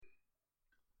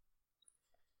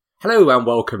Hello and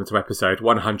welcome to episode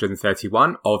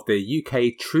 131 of the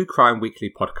UK True Crime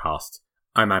Weekly podcast.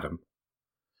 I'm Adam.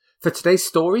 For today's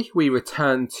story, we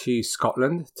return to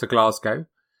Scotland, to Glasgow,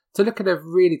 to look at a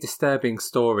really disturbing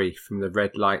story from the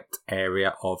red light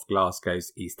area of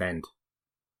Glasgow's East End.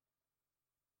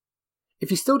 If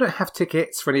you still don't have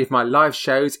tickets for any of my live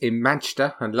shows in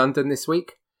Manchester and London this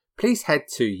week, please head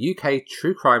to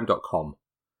uktruecrime.com.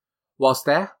 Whilst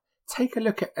there, take a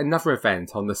look at another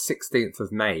event on the 16th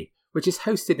of May, which is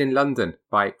hosted in London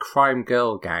by Crime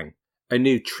Girl Gang, a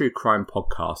new true crime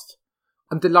podcast.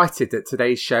 I'm delighted that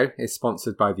today's show is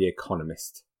sponsored by The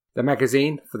Economist, the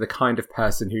magazine for the kind of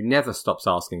person who never stops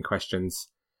asking questions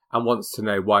and wants to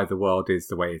know why the world is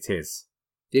the way it is.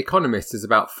 The Economist is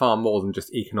about far more than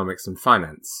just economics and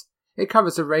finance. It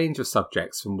covers a range of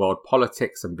subjects from world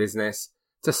politics and business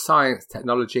to science,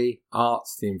 technology,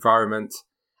 arts, the environment,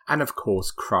 and of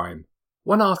course crime.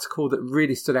 One article that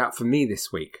really stood out for me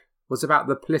this week was about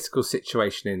the political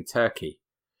situation in Turkey,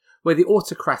 where the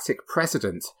autocratic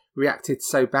president reacted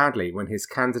so badly when his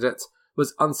candidate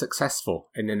was unsuccessful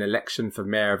in an election for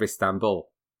mayor of Istanbul.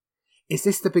 Is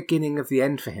this the beginning of the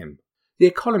end for him? The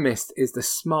Economist is the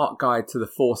smart guide to the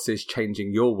forces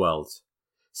changing your world.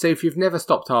 So if you've never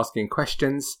stopped asking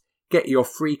questions, get your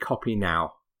free copy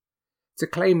now. To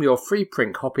claim your free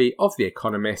print copy of The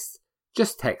Economist,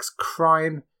 just text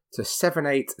CRIME to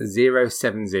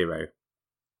 78070.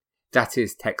 That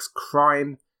is, text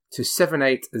CRIME to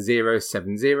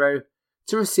 78070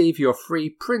 to receive your free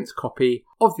print copy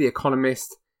of The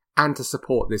Economist and to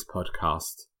support this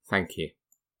podcast. Thank you.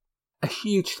 A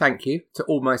huge thank you to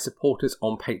all my supporters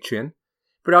on Patreon,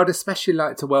 but I'd especially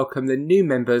like to welcome the new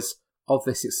members of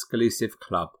this exclusive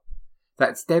club.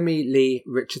 That's Demi Lee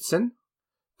Richardson,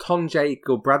 Tonjay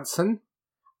Gulbradson,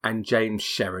 and James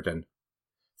Sheridan.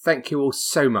 Thank you all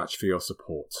so much for your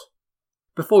support.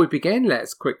 Before we begin,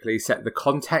 let's quickly set the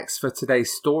context for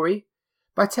today's story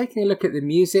by taking a look at the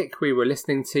music we were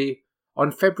listening to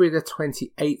on February the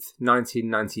 28th,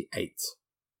 1998.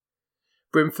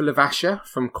 Brimful of Asher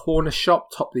from Corner Shop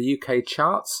topped the UK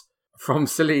charts, from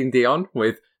Celine Dion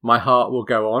with My Heart Will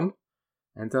Go On,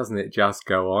 and doesn't it just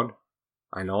go on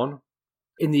and on?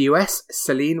 In the US,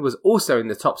 Celine was also in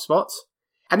the top spot,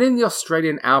 and in the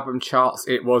Australian album charts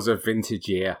it was a vintage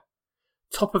year.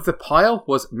 Top of the pile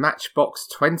was Matchbox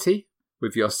 20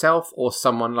 with Yourself or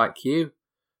Someone Like You,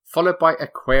 followed by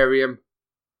Aquarium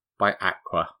by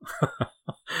Aqua.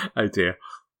 Oh dear.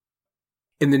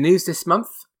 In the news this month,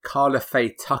 Carla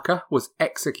Faye Tucker was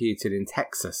executed in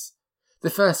Texas, the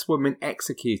first woman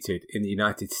executed in the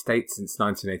United States since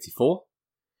 1984.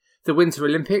 The Winter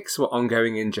Olympics were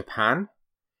ongoing in Japan.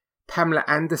 Pamela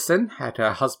Anderson had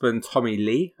her husband Tommy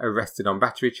Lee arrested on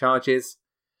battery charges,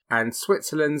 and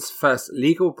Switzerland's first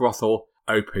legal brothel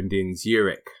opened in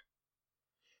Zurich.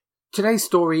 Today's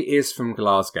story is from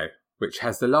Glasgow, which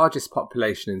has the largest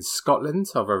population in Scotland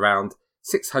of around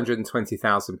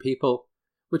 620,000 people,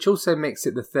 which also makes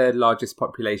it the third largest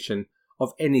population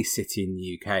of any city in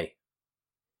the UK.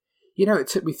 You know, it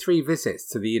took me 3 visits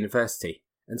to the university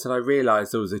until I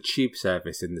realised there was a tube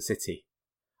service in the city.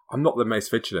 I'm not the most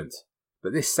vigilant,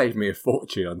 but this saved me a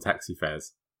fortune on taxi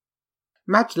fares.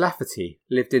 Madge Lafferty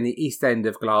lived in the East End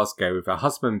of Glasgow with her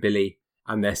husband Billy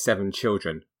and their 7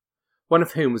 children, one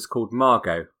of whom was called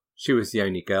Margot. She was the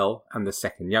only girl and the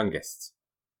second youngest.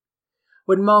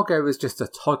 When Margot was just a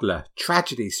toddler,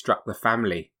 tragedy struck the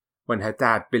family when her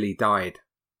dad Billy died.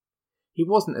 He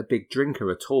wasn't a big drinker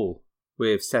at all.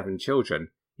 With 7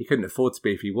 children, he couldn't afford to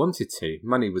be if he wanted to.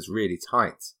 Money was really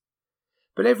tight.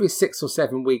 But every 6 or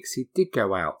 7 weeks he did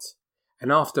go out,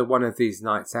 and after one of these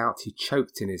nights out he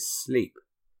choked in his sleep.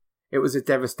 It was a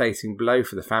devastating blow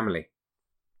for the family.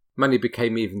 Money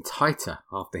became even tighter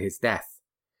after his death,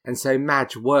 and so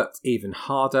Madge worked even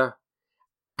harder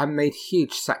and made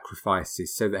huge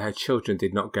sacrifices so that her children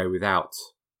did not go without.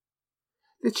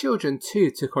 The children too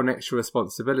took on extra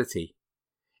responsibility,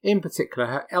 in particular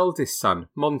her eldest son,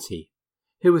 Monty,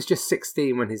 who was just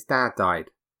 16 when his dad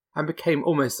died, and became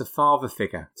almost a father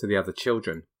figure to the other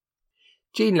children.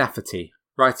 Jean Lafferty,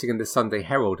 writing in the Sunday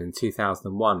Herald in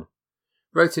 2001,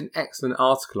 wrote an excellent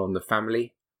article on the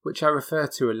family, which I refer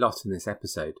to a lot in this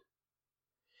episode.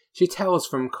 She tells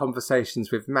from conversations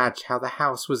with Madge how the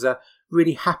house was a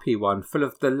really happy one, full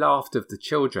of the laughter of the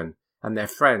children and their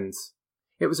friends.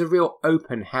 It was a real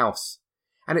open house,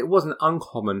 and it wasn't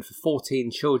uncommon for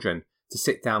 14 children to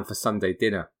sit down for Sunday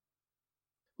dinner.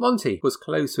 Monty was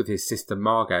close with his sister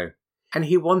Margot, and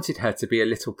he wanted her to be a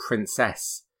little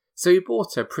princess, so he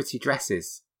bought her pretty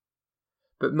dresses.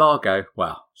 But Margot,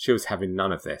 well, she was having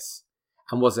none of this,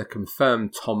 and was a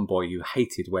confirmed tomboy who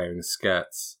hated wearing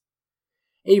skirts.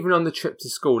 Even on the trip to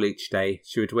school each day,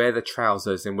 she would wear the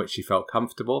trousers in which she felt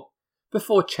comfortable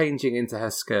before changing into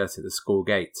her skirt at the school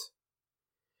gate.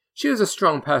 She was a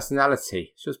strong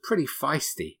personality, she was pretty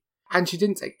feisty, and she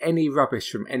didn't take any rubbish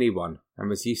from anyone and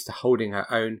was used to holding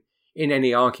her own in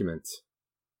any argument.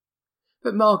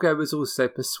 But Margot was also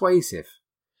persuasive.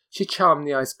 She charmed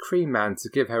the ice cream man to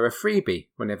give her a freebie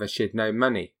whenever she had no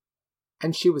money.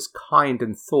 And she was kind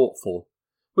and thoughtful,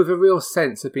 with a real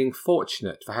sense of being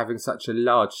fortunate for having such a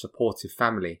large supportive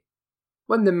family.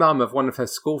 When the mum of one of her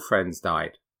school friends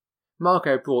died,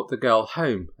 Margot brought the girl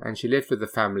home and she lived with the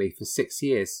family for 6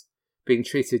 years, being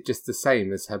treated just the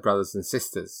same as her brothers and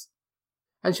sisters.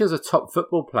 And she was a top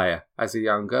football player as a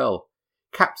young girl,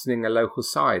 captaining a local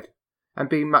side and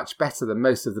being much better than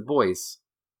most of the boys.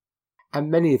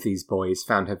 And many of these boys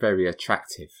found her very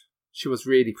attractive. She was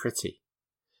really pretty.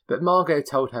 But Margot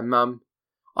told her mum,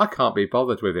 "I can't be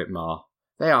bothered with it, Ma.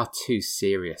 They are too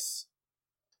serious."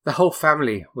 The whole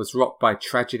family was rocked by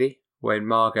tragedy when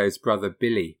Margot's brother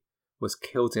Billy was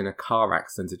killed in a car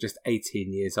accident at just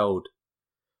 18 years old,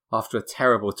 after a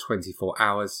terrible 24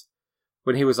 hours,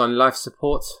 when he was on life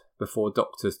support before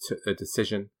doctors took the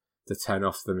decision to turn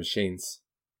off the machines.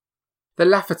 The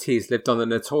Laffertys lived on the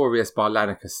notorious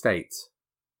Barlanach estate.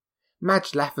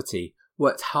 Madge Lafferty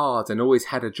worked hard and always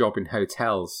had a job in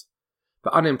hotels,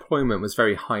 but unemployment was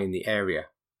very high in the area.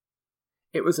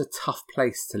 It was a tough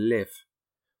place to live,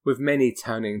 with many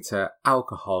turning to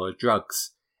alcohol or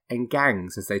drugs and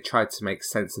gangs as they tried to make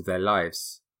sense of their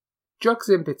lives. Drugs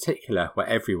in particular were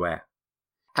everywhere,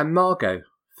 and Margot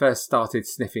first started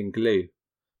sniffing glue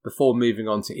before moving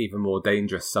on to even more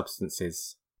dangerous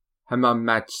substances. Her mum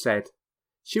Madge said,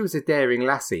 "She was a daring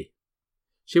lassie.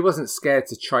 She wasn't scared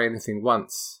to try anything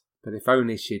once, but if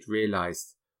only she'd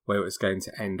realised where it was going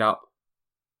to end up."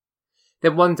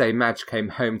 Then one day Madge came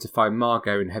home to find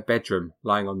Margot in her bedroom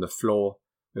lying on the floor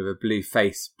with a blue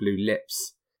face, blue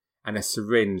lips, and a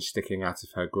syringe sticking out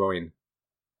of her groin.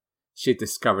 She'd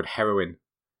discovered heroin,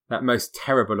 that most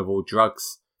terrible of all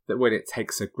drugs that when it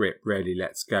takes a grip rarely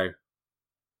lets go.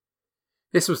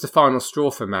 This was the final straw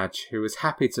for Madge, who was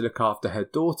happy to look after her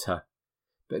daughter,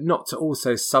 but not to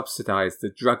also subsidise the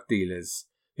drug dealers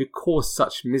who caused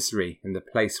such misery in the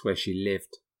place where she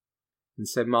lived. And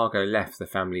so Margot left the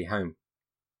family home.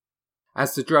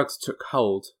 As the drugs took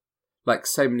hold, like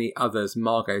so many others,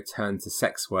 Margot turned to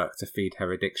sex work to feed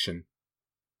her addiction.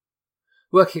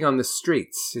 Working on the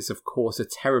streets is of course a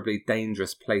terribly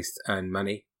dangerous place to earn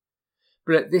money,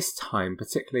 but at this time,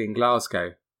 particularly in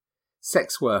Glasgow,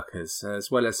 sex workers, as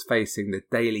well as facing the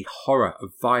daily horror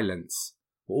of violence,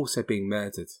 were also being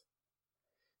murdered.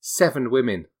 7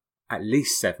 women, at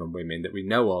least 7 women that we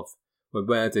know of, were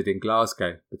murdered in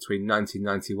Glasgow between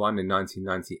 1991 and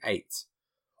 1998,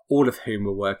 all of whom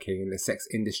were working in the sex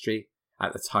industry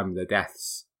at the time of their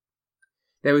deaths.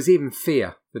 There was even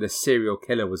fear that a serial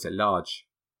killer was at large.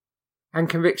 And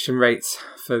conviction rates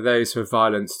for those who are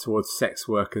violent towards sex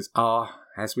workers are,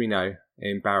 as we know,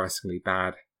 embarrassingly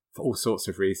bad for all sorts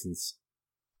of reasons.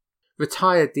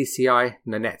 Retired DCI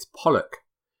Nanette Pollock,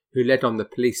 who led on the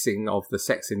policing of the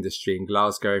sex industry in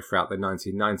Glasgow throughout the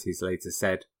 1990s, later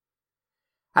said,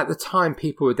 "At the time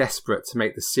people were desperate to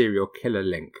make the serial killer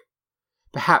link,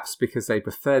 perhaps because they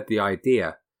preferred the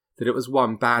idea that it was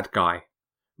one bad guy,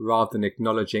 rather than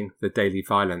acknowledging the daily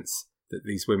violence that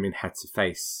these women had to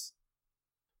face."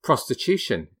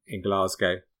 Prostitution in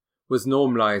Glasgow was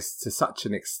normalised to such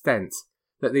an extent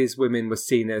that these women were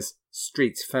seen as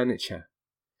street furniture,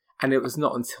 and it was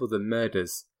not until the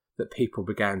murders that people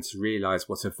began to realise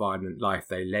what a violent life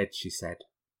they led, she said.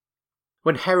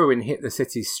 When heroin hit the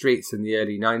city's streets in the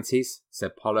early 90s,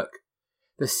 said Pollock,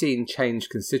 the scene changed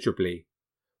considerably,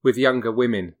 with younger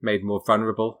women made more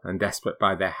vulnerable and desperate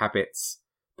by their habits,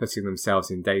 putting themselves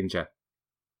in danger.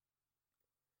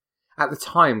 At the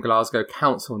time, Glasgow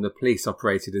Council and the police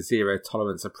operated a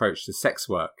zero-tolerance approach to sex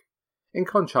work, in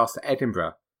contrast to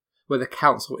Edinburgh, where the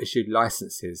council issued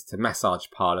licences to massage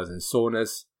parlours and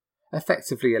saunas,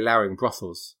 effectively allowing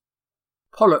brothels.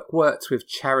 Pollock worked with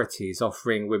charities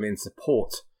offering women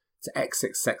support to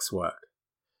exit sex work,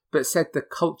 but said the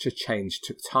culture change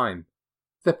took time.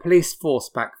 The police force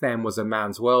back then was a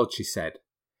man's world, she said,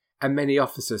 and many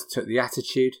officers took the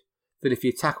attitude that if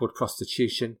you tackled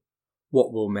prostitution,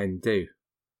 what will men do?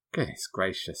 Goodness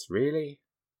gracious, really?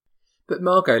 But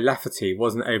Margot Lafferty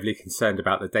wasn't overly concerned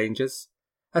about the dangers,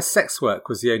 as sex work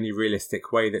was the only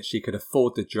realistic way that she could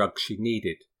afford the drugs she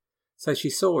needed, so she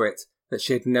saw it that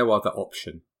she had no other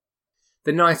option.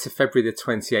 The night of February the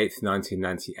 28th,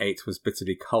 1998 was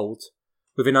bitterly cold,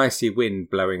 with an icy wind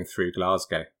blowing through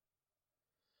Glasgow.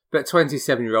 But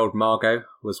 27-year-old Margot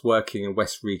was working in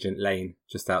West Regent Lane,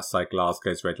 just outside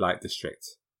Glasgow's red light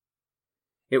district.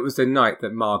 It was the night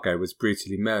that Margot was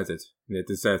brutally murdered in a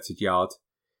deserted yard,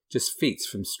 just feet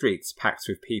from streets packed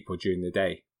with people during the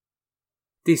day.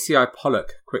 DCI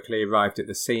Pollock quickly arrived at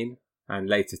the scene and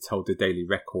later told the Daily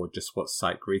Record just what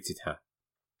sight greeted her.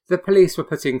 The police were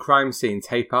putting crime scene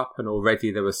tape up, and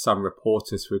already there were some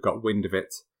reporters who got wind of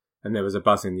it, and there was a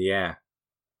buzz in the air.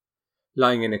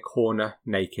 Lying in a corner,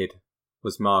 naked,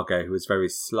 was Margot, who was very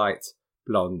slight,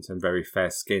 blonde and very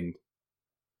fair-skinned.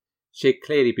 She had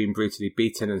clearly been brutally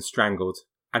beaten and strangled,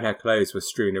 and her clothes were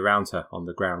strewn around her on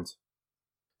the ground.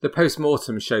 The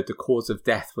post-mortem showed the cause of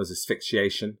death was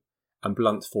asphyxiation and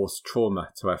blunt force trauma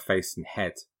to her face and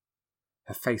head.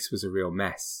 Her face was a real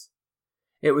mess.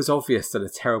 It was obvious that a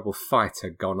terrible fight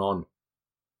had gone on.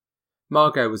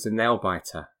 Margot was a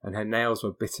nail-biter, and her nails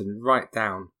were bitten right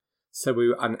down, so we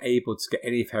were unable to get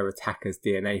any of her attackers'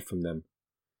 DNA from them.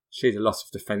 She had a lot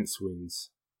of defence wounds.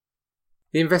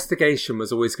 The investigation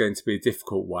was always going to be a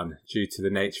difficult one due to the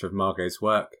nature of Margot's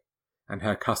work and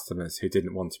her customers who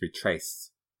didn't want to be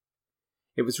traced.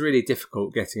 It was really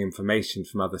difficult getting information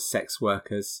from other sex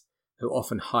workers who were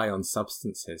often high on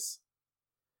substances.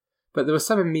 But there were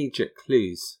some immediate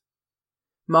clues.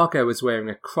 Margot was wearing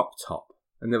a crop top,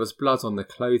 and there was blood on the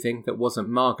clothing that wasn't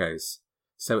Margot's,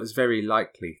 so it was very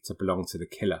likely to belong to the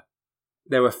killer.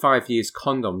 There were 5 used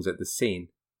condoms at the scene,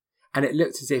 and it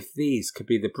looked as if these could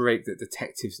be the break that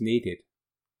detectives needed.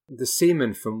 The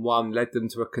semen from one led them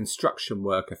to a construction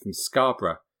worker from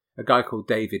Scarborough, a guy called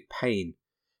David Payne,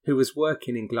 who was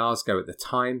working in Glasgow at the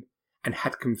time and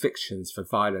had convictions for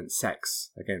violent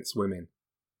sex against women.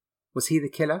 Was he the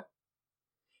killer?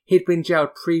 He had been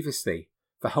jailed previously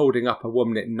for holding up a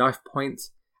woman at knife point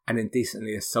and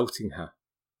indecently assaulting her.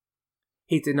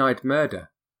 He denied murder,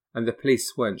 and the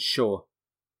police weren't sure,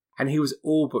 and he was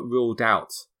all but ruled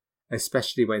out,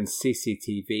 especially when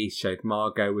CCTV showed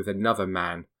Margot with another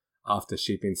man after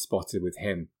she'd been spotted with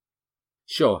him.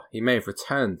 Sure, he may have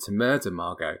returned to murder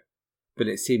Margot, but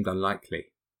it seemed unlikely.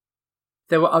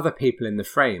 There were other people in the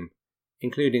frame,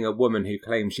 including a woman who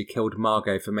claimed she killed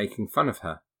Margot for making fun of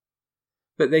her.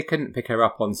 But they couldn't pick her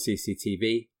up on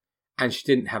CCTV, and she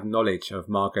didn't have knowledge of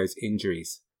Margot's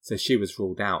injuries, so she was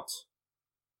ruled out.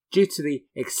 Due to the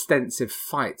extensive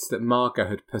fights that Margot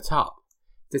had put up,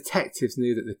 detectives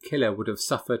knew that the killer would have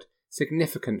suffered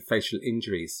significant facial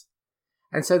injuries,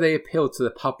 and so they appealed to the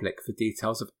public for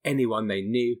details of anyone they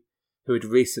knew who had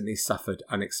recently suffered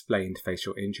unexplained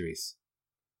facial injuries.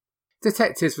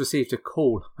 Detectives received a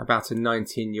call about a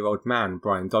 19-year-old man,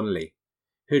 Brian Donnelly,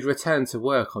 who had returned to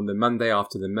work on the Monday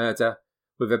after the murder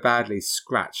with a badly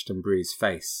scratched and bruised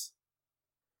face.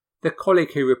 The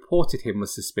colleague who reported him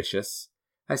was suspicious,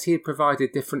 as he had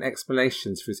provided different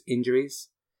explanations for his injuries,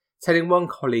 telling one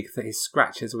colleague that his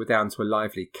scratches were down to a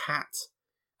lively cat,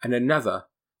 and another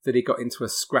that he got into a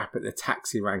scrap at the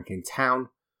taxi rank in town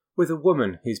with a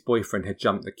woman whose boyfriend had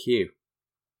jumped the queue.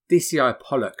 DCI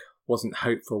Pollock wasn't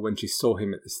hopeful when she saw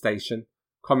him at the station,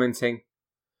 commenting,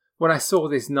 "When I saw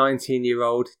this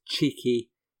 19-year-old, cheeky,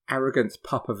 arrogant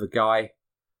pup of a guy,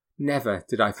 never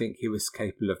did I think he was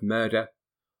capable of murder,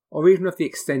 or even of the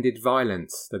extended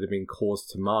violence that had been caused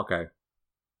to Margot."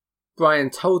 Brian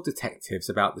told detectives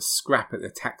about the scrap at the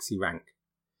taxi rank,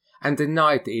 and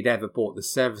denied that he'd ever bought the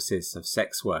services of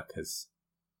sex workers.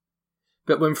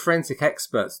 But when forensic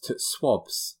experts took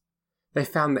swabs, they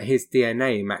found that his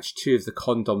DNA matched 2 of the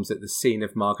condoms at the scene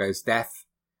of Margot's death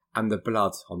and the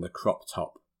blood on the crop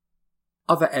top.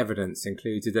 Other evidence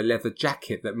included a leather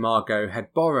jacket that Margot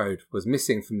had borrowed was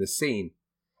missing from the scene,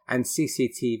 and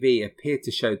CCTV appeared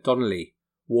to show Donnelly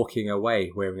walking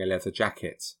away wearing a leather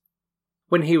jacket.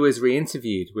 When he was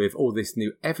re-interviewed with all this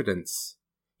new evidence,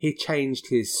 he changed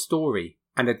his story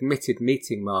and admitted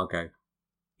meeting Margot.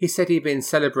 He said he'd been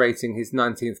celebrating his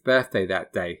 19th birthday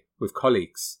that day with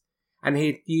colleagues, and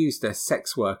he'd used a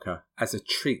sex worker as a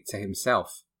treat to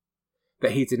himself.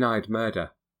 But he denied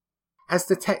murder. As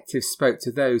detectives spoke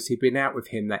to those who'd been out with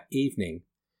him that evening,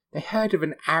 they heard of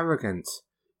an arrogant,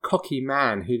 cocky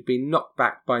man who'd been knocked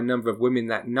back by a number of women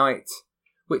that night,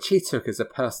 which he took as a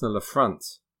personal affront.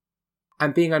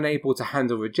 And being unable to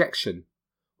handle rejection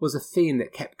was a theme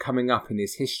that kept coming up in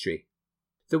his history.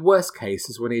 The worst case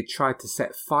was when he had tried to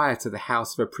set fire to the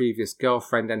house of a previous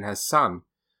girlfriend and her son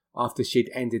after she'd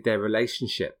ended their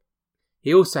relationship.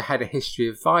 He also had a history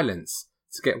of violence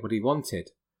to get what he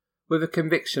wanted, with a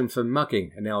conviction for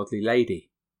mugging an elderly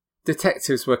lady.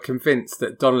 Detectives were convinced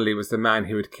that Donnelly was the man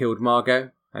who had killed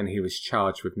Margot, and he was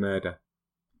charged with murder.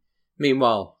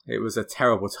 Meanwhile, it was a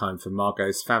terrible time for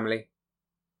Margot's family.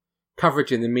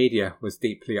 Coverage in the media was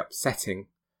deeply upsetting,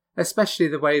 especially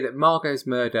the way that Margot's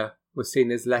murder was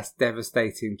seen as less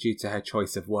devastating due to her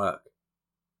choice of work.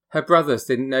 Her brothers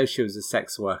didn't know she was a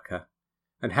sex worker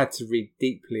and had to read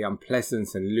deeply unpleasant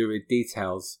and lurid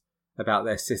details about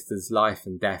their sister's life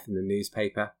and death in the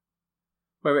newspaper,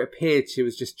 where it appeared she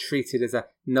was just treated as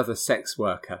another sex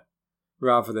worker,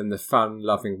 rather than the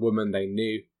fun-loving woman they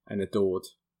knew and adored.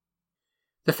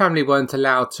 The family weren't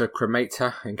allowed to cremate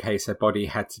her in case her body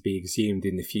had to be exhumed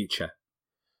in the future,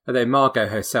 although Margot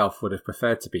herself would have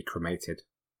preferred to be cremated.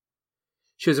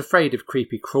 She was afraid of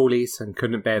creepy crawlies and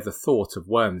couldn't bear the thought of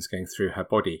worms going through her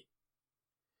body.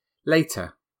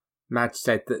 Later, Madge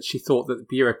said that she thought that the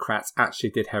bureaucrats actually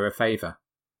did her a favour.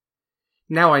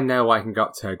 "Now I know I can go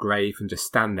up to her grave and just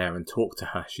stand there and talk to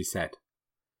her," she said.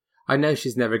 "I know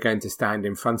she's never going to stand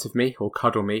in front of me or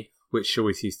cuddle me, which she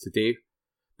always used to do,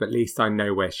 but at least I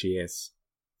know where she is."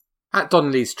 At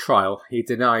Donnelly's trial, he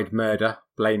denied murder,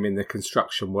 blaming the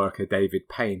construction worker David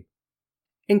Payne.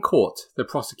 In court, the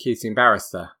prosecuting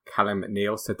barrister, Callum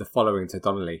McNeil, said the following to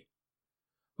Donnelly: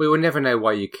 "We will never know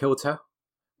why you killed her,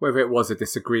 whether it was a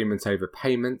disagreement over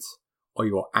payment, or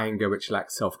your anger which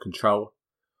lacked self-control,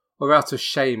 or out of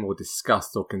shame or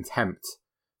disgust or contempt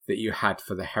that you had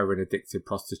for the heroin-addicted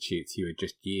prostitute you had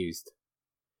just used.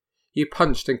 You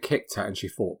punched and kicked her and she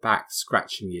fought back,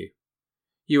 scratching you.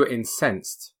 You were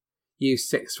incensed, you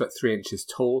 6'3"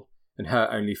 tall and her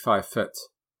only 5 foot.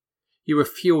 You were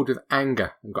fueled with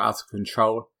anger and got out of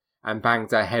control and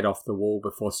banged her head off the wall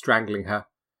before strangling her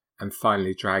and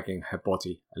finally dragging her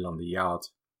body along the yard."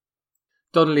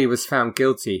 Donnelly was found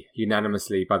guilty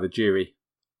unanimously by the jury,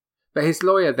 but his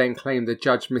lawyer then claimed the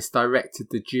judge misdirected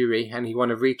the jury and he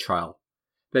won a retrial,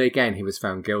 but again he was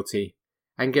found guilty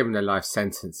and given a life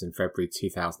sentence in February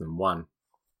 2001.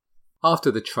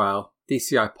 After the trial,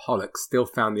 DCI Pollock still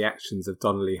found the actions of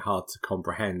Donnelly hard to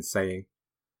comprehend, saying,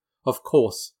 "Of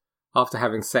course, after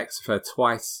having sex with her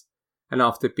twice, and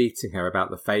after beating her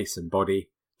about the face and body,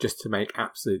 just to make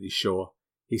absolutely sure,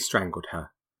 he strangled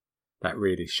her. That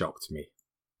really shocked me."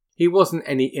 "He wasn't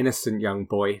any innocent young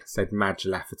boy," said Madge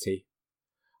Lafferty.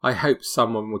 "I hoped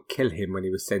someone would kill him when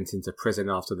he was sent into prison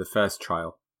after the first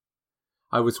trial.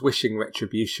 I was wishing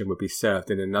retribution would be served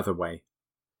in another way.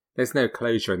 There's no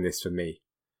closure in this for me,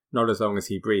 not as long as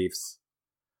he breathes.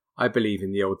 I believe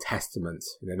in the Old Testament,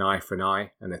 in an eye for an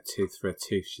eye and a tooth for a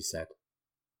tooth," she said.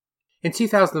 In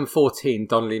 2014,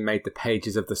 Donnelly made the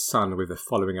pages of The Sun with the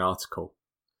following article: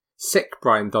 "Sick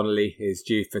Brian Donnelly is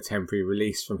due for temporary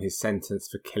release from his sentence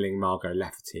for killing Margot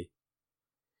Lafferty.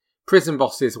 Prison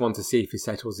bosses want to see if he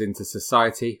settles into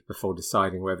society before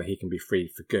deciding whether he can be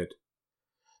freed for good.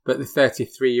 But the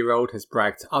 33-year-old has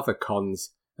bragged to other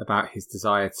cons about his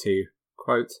desire to,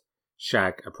 quote,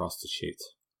 shag a prostitute."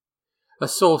 A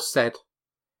source said,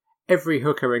 "Every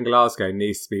hooker in Glasgow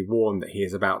needs to be warned that he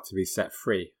is about to be set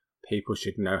free. People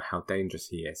should know how dangerous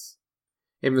he is."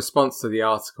 In response to the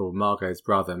article, Margot's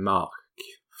brother Mark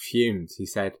fumed. He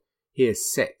said, "He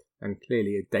is sick and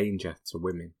clearly a danger to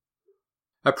women."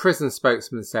 A prison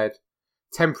spokesman said,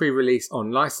 "Temporary release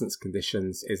on licence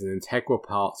conditions is an integral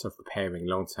part of preparing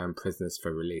long-term prisoners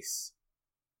for release."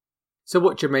 So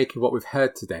what do you make of what we've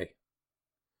heard today?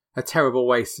 A terrible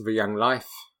waste of a young life,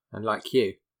 and like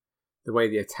you, the way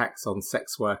the attacks on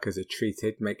sex workers are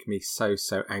treated make me so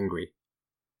angry.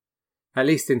 At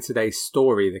least in today's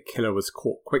story, the killer was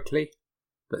caught quickly,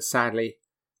 but sadly,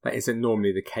 that isn't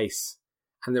normally the case,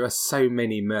 and there are so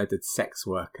many murdered sex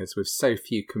workers with so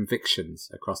few convictions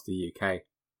across the UK.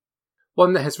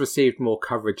 One that has received more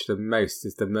coverage than most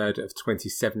is the murder of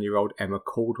 27-year-old Emma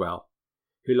Caldwell,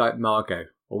 who, like Margot,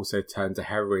 also turned to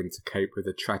heroin to cope with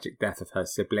the tragic death of her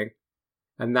sibling,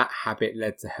 and that habit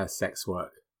led to her sex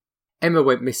work. Emma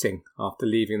went missing after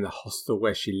leaving the hostel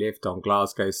where she lived on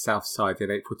Glasgow's south side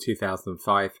in April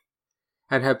 2005,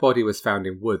 and her body was found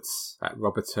in woods at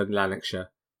Roberton,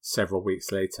 Lanarkshire, several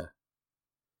weeks later.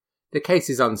 The case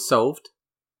is unsolved,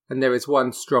 and there is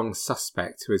one strong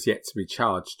suspect who has yet to be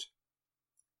charged.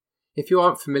 If you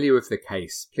aren't familiar with the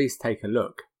case, please take a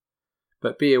look,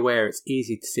 but be aware it's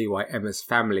easy to see why Emma's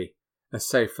family are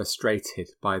so frustrated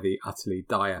by the utterly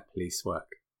dire police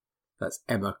work. That's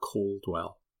Emma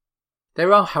Caldwell.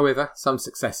 There are, however, some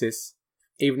successes,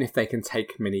 even if they can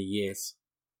take many years.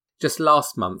 Just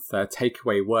last month, a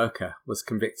takeaway worker was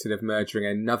convicted of murdering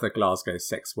another Glasgow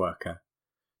sex worker,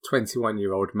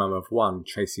 21-year-old mum of one,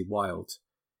 Tracy Wilde,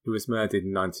 who was murdered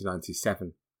in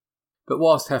 1997. But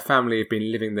whilst her family have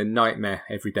been living the nightmare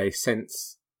every day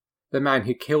since, the man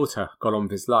who killed her got on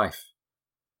with his life.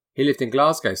 He lived in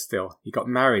Glasgow still, he got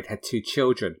married, had 2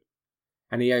 children,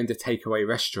 and he owned a takeaway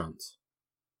restaurant.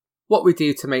 What we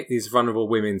do to make these vulnerable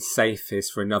women safe is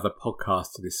for another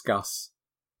podcast to discuss,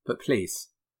 but please,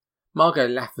 Margot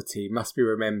Lafferty must be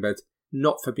remembered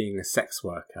not for being a sex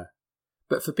worker,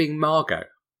 but for being Margot,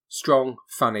 strong,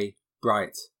 funny,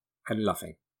 bright and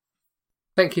loving.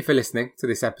 Thank you for listening to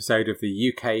this episode of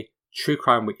the UK True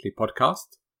Crime Weekly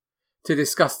podcast. To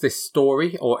discuss this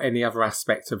story or any other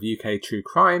aspect of UK true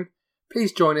crime,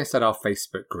 please join us at our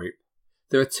Facebook group.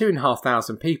 There are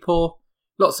 2,500 people,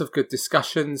 lots of good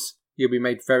discussions, you'll be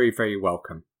made very, very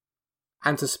welcome.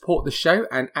 And to support the show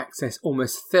and access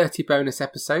almost 30 bonus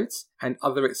episodes and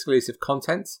other exclusive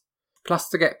content, plus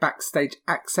to get backstage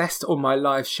access to all my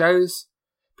live shows,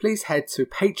 please head to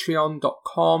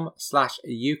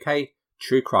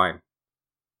patreon.com/UKTrueCrime.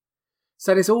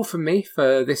 So that is all from me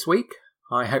for this week.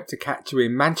 I hope to catch you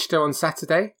in Manchester on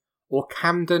Saturday or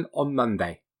Camden on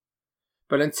Monday.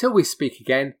 But until we speak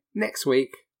again next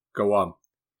week, go on,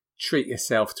 treat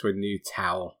yourself to a new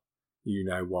towel. You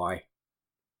know why.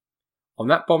 On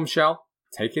that bombshell,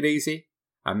 take it easy,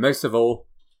 and most of all,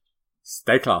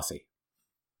 stay classy.